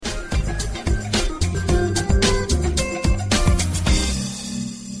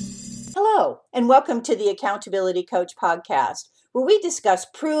and welcome to the Accountability Coach podcast, where we discuss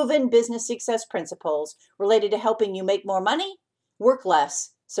proven business success principles related to helping you make more money, work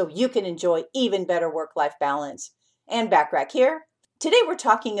less, so you can enjoy even better work-life balance. Ann Bachrach here. Today we're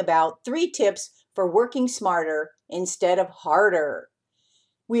talking about 3 tips for working smarter instead of harder.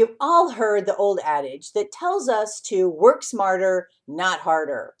 We have all heard the old adage that tells us to work smarter, not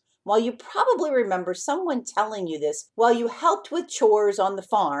harder. While you probably remember someone telling you this while you helped with chores on the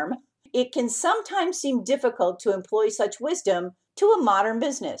farm, it can sometimes seem difficult to employ such wisdom to a modern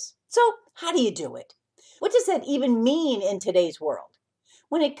business. So, how do you do it? What does that even mean in today's world?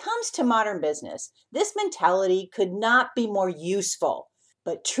 When it comes to modern business, this mentality could not be more useful.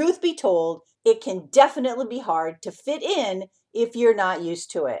 But truth be told, it can definitely be hard to fit in if you're not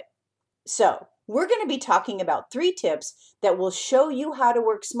used to it. So, we're going to be talking about 3 tips that will show you how to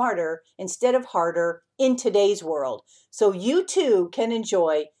work smarter instead of harder in today's world, so you too can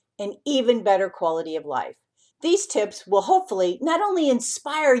enjoy an even better quality of life. These tips will hopefully not only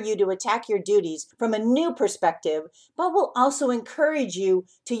inspire you to attack your duties from a new perspective, but will also encourage you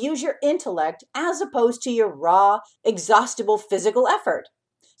to use your intellect as opposed to your raw, exhaustible physical effort.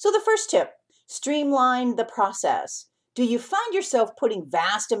 So the first tip, streamline the process. Do you find yourself putting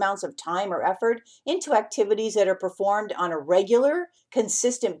vast amounts of time or effort into activities that are performed on a regular,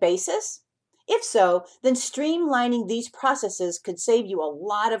 consistent basis? If so, then streamlining these processes could save you a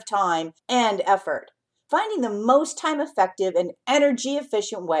lot of time and effort. Finding the most time-effective and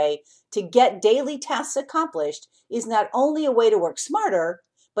energy-efficient way to get daily tasks accomplished is not only a way to work smarter,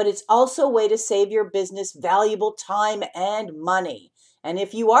 but it's also a way to save your business valuable time and money. And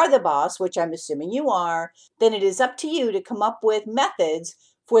if you are the boss, which I'm assuming you are, then it is up to you to come up with methods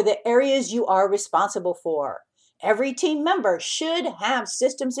for the areas you are responsible for. Every team member should have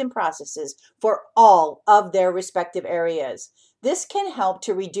systems and processes for all of their respective areas. This can help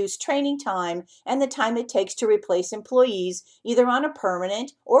to reduce training time and the time it takes to replace employees either on a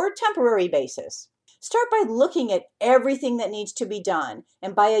permanent or temporary basis. Start by looking at everything that needs to be done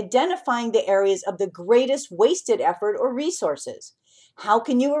and by identifying the areas of the greatest wasted effort or resources. How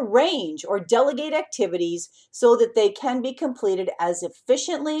can you arrange or delegate activities so that they can be completed as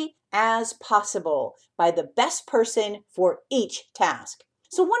efficiently as possible by the best person for each task?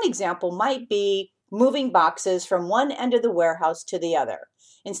 So one example might be moving boxes from one end of the warehouse to the other.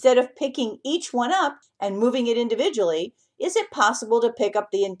 Instead of picking each one up and moving it individually, is it possible to pick up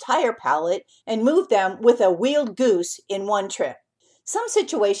the entire pallet and move them with a wheeled goose in one trip? Some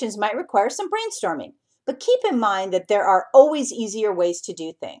situations might require some brainstorming, but keep in mind that there are always easier ways to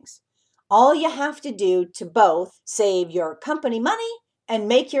do things. All you have to do to both save your company money and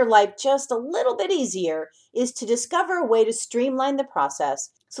make your life just a little bit easier is to discover a way to streamline the process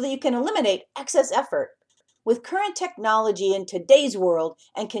so that you can eliminate excess effort. With current technology in today's world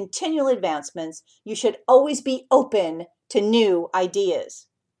and continual advancements, you should always be open to new ideas.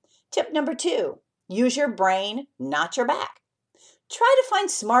 Tip number 2, use your brain, not your back. Try to find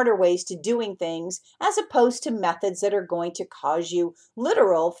smarter ways to doing things as opposed to methods that are going to cause you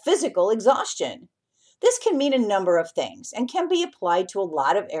literal physical exhaustion. This can mean a number of things and can be applied to a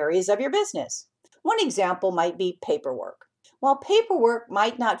lot of areas of your business. One example might be paperwork. While paperwork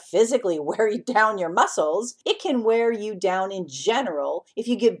might not physically wear you down your muscles, it can wear you down in general if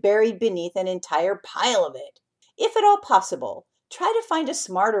you get buried beneath an entire pile of it. If at all possible, try to find a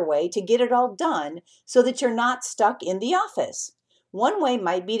smarter way to get it all done so that you're not stuck in the office. One way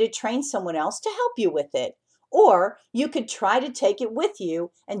might be to train someone else to help you with it, or you could try to take it with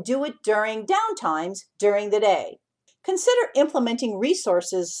you and do it during downtimes during the day. Consider implementing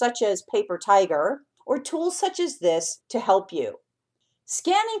resources such as Paper Tiger or tools such as this to help you.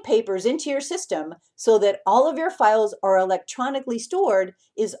 Scanning papers into your system so that all of your files are electronically stored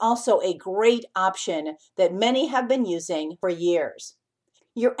is also a great option that many have been using for years.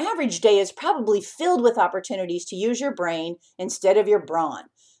 Your average day is probably filled with opportunities to use your brain instead of your brawn.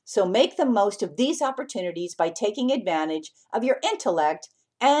 So make the most of these opportunities by taking advantage of your intellect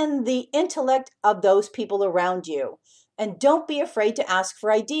and the intellect of those people around you. And don't be afraid to ask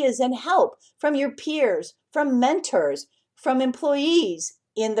for ideas and help from your peers, from mentors, from employees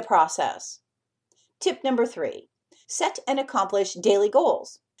in the process. Tip number 3, set and accomplish daily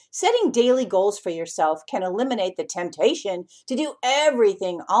goals. Setting daily goals for yourself can eliminate the temptation to do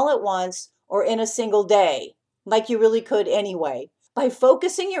everything all at once or in a single day, like you really could anyway. By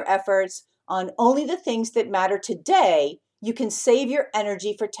focusing your efforts on only the things that matter today, you can save your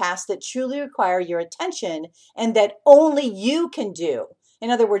energy for tasks that truly require your attention and that only you can do. In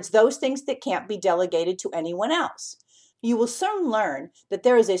other words, those things that can't be delegated to anyone else. You will soon learn that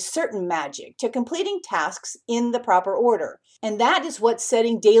there is a certain magic to completing tasks in the proper order, and that is what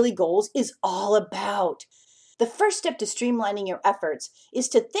setting daily goals is all about. The first step to streamlining your efforts is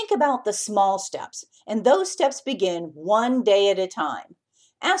to think about the small steps, and those steps begin one day at a time.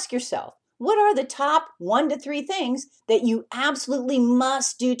 Ask yourself, what are the top 1 to 3 things that you absolutely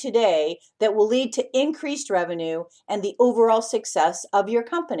must do today that will lead to increased revenue and the overall success of your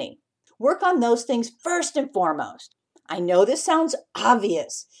company? Work on those things first and foremost. I know this sounds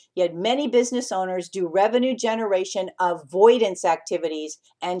obvious, yet many business owners do revenue generation avoidance activities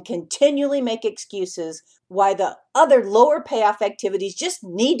and continually make excuses why the other lower payoff activities just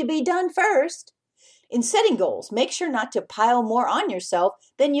need to be done first. In setting goals, make sure not to pile more on yourself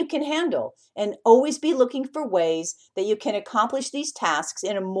than you can handle, and always be looking for ways that you can accomplish these tasks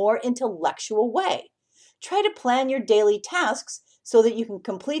in a more intellectual way. Try to plan your daily tasks so that you can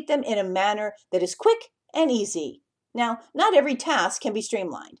complete them in a manner that is quick and easy. Now, not every task can be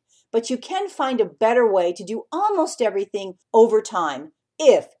streamlined, but you can find a better way to do almost everything over time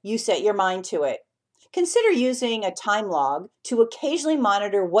if you set your mind to it. Consider using a time log to occasionally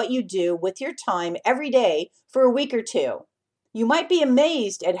monitor what you do with your time every day for a week or two. You might be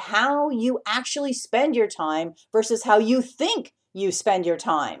amazed at how you actually spend your time versus how you think you spend your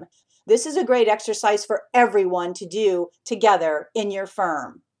time. This is a great exercise for everyone to do together in your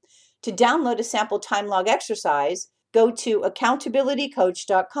firm. To download a sample time log exercise, go to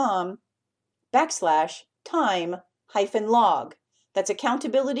accountabilitycoach.com/time-log. That's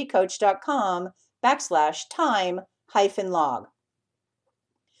accountabilitycoach.com/time-log.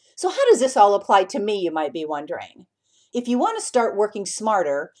 So how does this all apply to me, you might be wondering? If you want to start working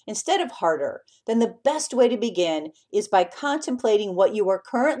smarter instead of harder, then the best way to begin is by contemplating what you are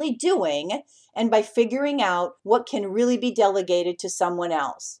currently doing and by figuring out what can really be delegated to someone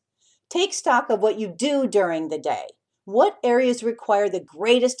else. Take stock of what you do during the day. What areas require the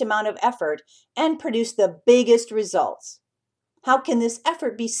greatest amount of effort and produce the biggest results? How can this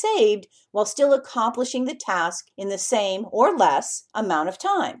effort be saved while still accomplishing the task in the same or less amount of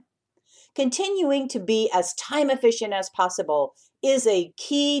time? Continuing to be as time efficient as possible is a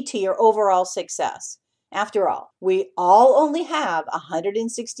key to your overall success. After all, we all only have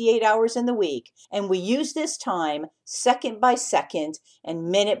 168 hours in the week, and we use this time second by second and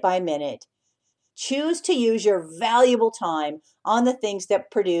minute by minute. Choose to use your valuable time on the things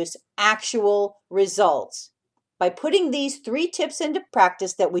that produce actual results. By putting these 3 tips into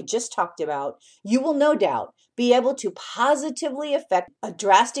practice that we just talked about, you will no doubt be able to positively affect a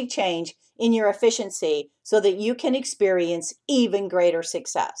drastic change in your efficiency so that you can experience even greater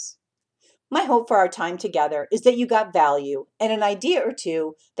success. My hope for our time together is that you got value and an idea or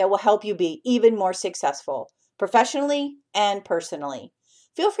two that will help you be even more successful, professionally and personally.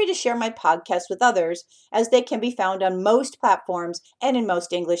 Feel free to share my podcast with others, as they can be found on most platforms and in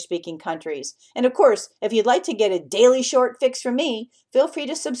most English-speaking countries. And of course, if you'd like to get a daily short fix from me, feel free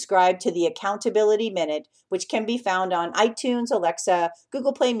to subscribe to the Accountability Minute, which can be found on iTunes, Alexa,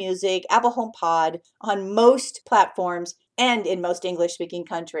 Google Play Music, Apple HomePod, on most platforms and in most English-speaking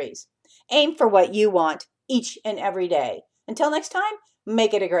countries. Aim for what you want each and every day. Until next time,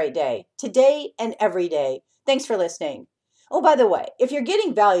 make it a great day, today and every day. Thanks for listening. Oh, by the way, if you're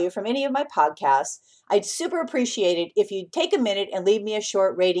getting value from any of my podcasts, I'd super appreciate it if you'd take a minute and leave me a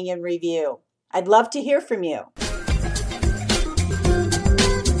short rating and review. I'd love to hear from you.